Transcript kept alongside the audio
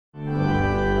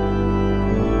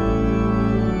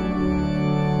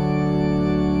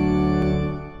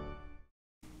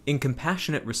In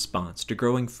compassionate response to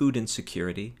growing food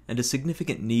insecurity and a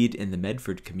significant need in the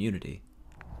Medford community,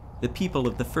 the people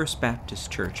of the First Baptist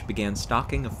Church began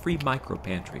stocking a free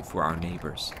MicroPantry for our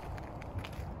neighbors.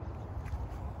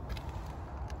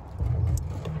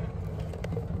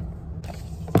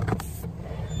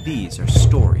 These are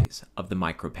stories of the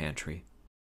MicroPantry.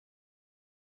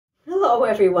 Hello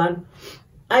everyone.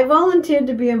 I volunteered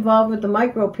to be involved with the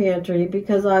MicroPantry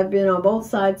because I've been on both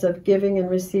sides of giving and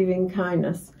receiving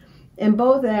kindness, and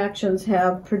both actions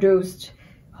have produced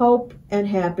hope and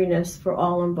happiness for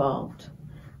all involved.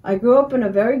 I grew up in a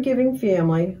very giving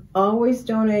family, always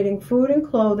donating food and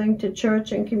clothing to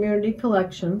church and community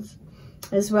collections,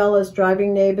 as well as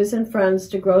driving neighbors and friends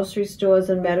to grocery stores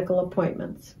and medical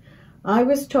appointments. I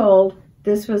was told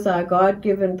this was our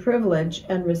God-given privilege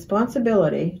and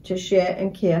responsibility to share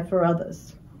and care for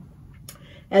others.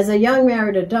 As a young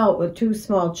married adult with 2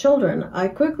 small children, I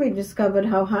quickly discovered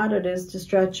how hard it is to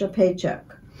stretch a paycheck.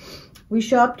 We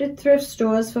shopped at thrift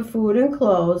stores for food and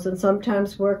clothes and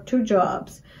sometimes worked 2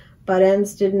 jobs, but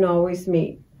ends didn't always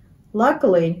meet.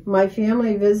 Luckily, my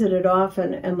family visited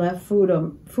often and left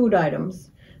food items.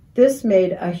 This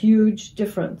made a huge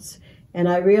difference, and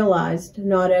I realized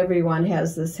not everyone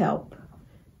has this help.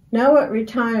 Now at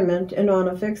retirement and on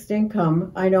a fixed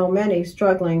income, I know many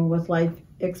struggling with life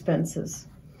expenses.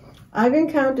 I've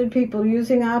encountered people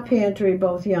using our pantry,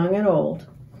 both young and old.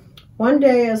 One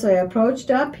day as I approached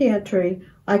our pantry,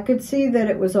 I could see that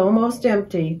it was almost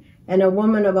empty, and a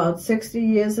woman about 60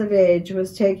 years of age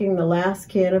was taking the last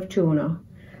can of tuna.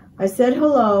 I said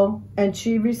hello, and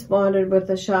she responded with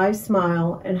a shy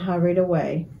smile and hurried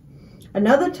away.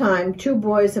 Another time, 2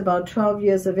 boys about 12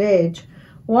 years of age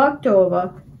walked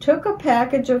over, took a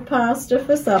package of pasta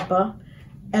for supper,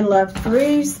 and left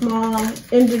 3 small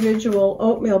individual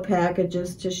oatmeal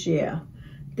packages to share.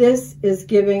 This is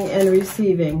giving and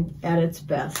receiving at its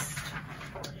best.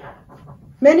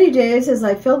 Many days as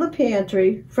I fill the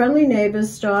pantry, friendly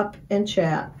neighbors stop and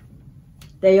chat.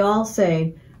 They all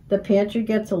say the pantry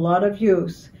gets a lot of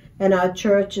use and our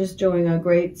church is doing a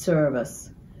great service.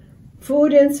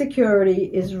 Food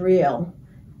insecurity is real,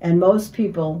 and most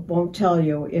people won't tell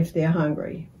you if they're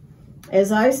hungry.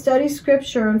 As I study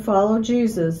Scripture and follow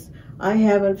Jesus, I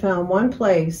haven't found one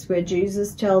place where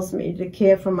Jesus tells me to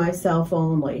care for myself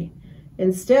only.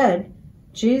 Instead,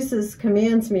 Jesus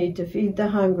commands me to feed the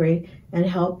hungry and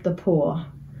help the poor.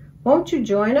 Won't you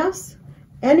join us?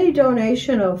 Any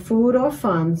donation of food or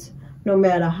funds, no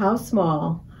matter how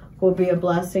small, will be a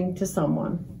blessing to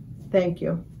someone. Thank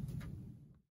you.